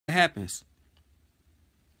happens?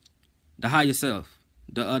 The higher self,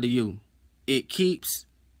 the other you, it keeps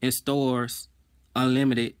and stores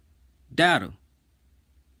unlimited data.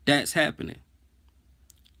 That's happening.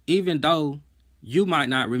 Even though you might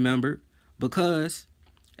not remember, because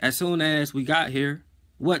as soon as we got here,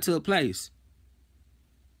 what took place?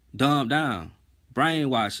 Dumbed down,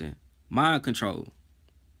 brainwashing, mind control.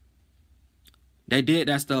 They did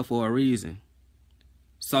that stuff for a reason,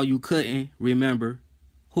 so you couldn't remember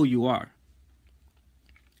who you are.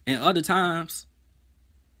 And other times,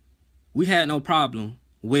 we had no problem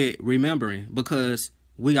with remembering because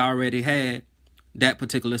we already had that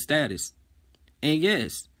particular status. And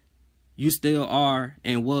yes, you still are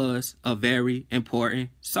and was a very important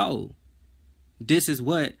soul. This is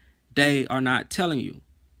what they are not telling you.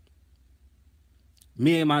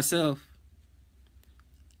 Me and myself,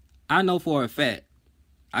 I know for a fact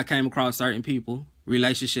I came across certain people,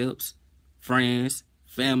 relationships, friends,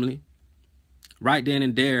 family. Right then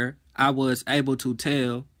and there, I was able to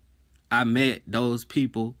tell I met those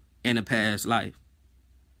people in a past life.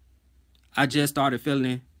 I just started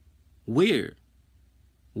feeling weird.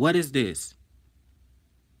 What is this?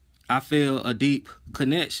 I feel a deep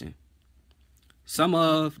connection. Some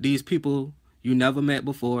of these people you never met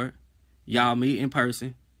before, y'all meet in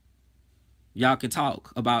person. Y'all can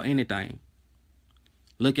talk about anything.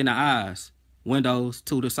 Look in the eyes, windows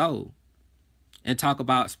to the soul, and talk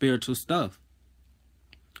about spiritual stuff.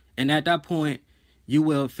 And at that point, you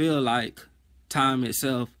will feel like time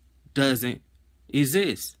itself doesn't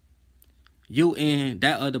exist. You and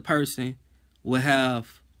that other person will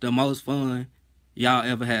have the most fun y'all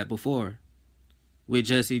ever had before with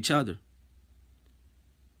just each other.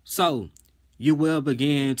 So, you will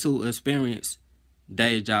begin to experience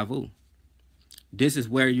deja vu. This is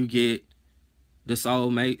where you get the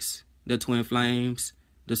soulmates, the twin flames,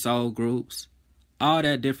 the soul groups, all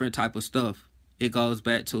that different type of stuff. It goes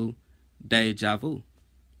back to deja vu.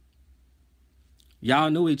 Y'all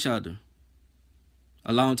knew each other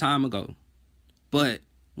a long time ago, but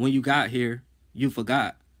when you got here, you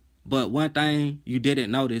forgot. But one thing you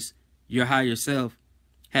didn't notice, your higher self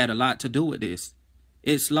had a lot to do with this.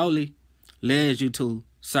 It slowly led you to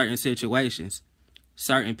certain situations,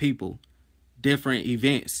 certain people, different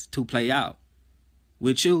events to play out,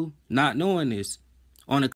 with you not knowing this on a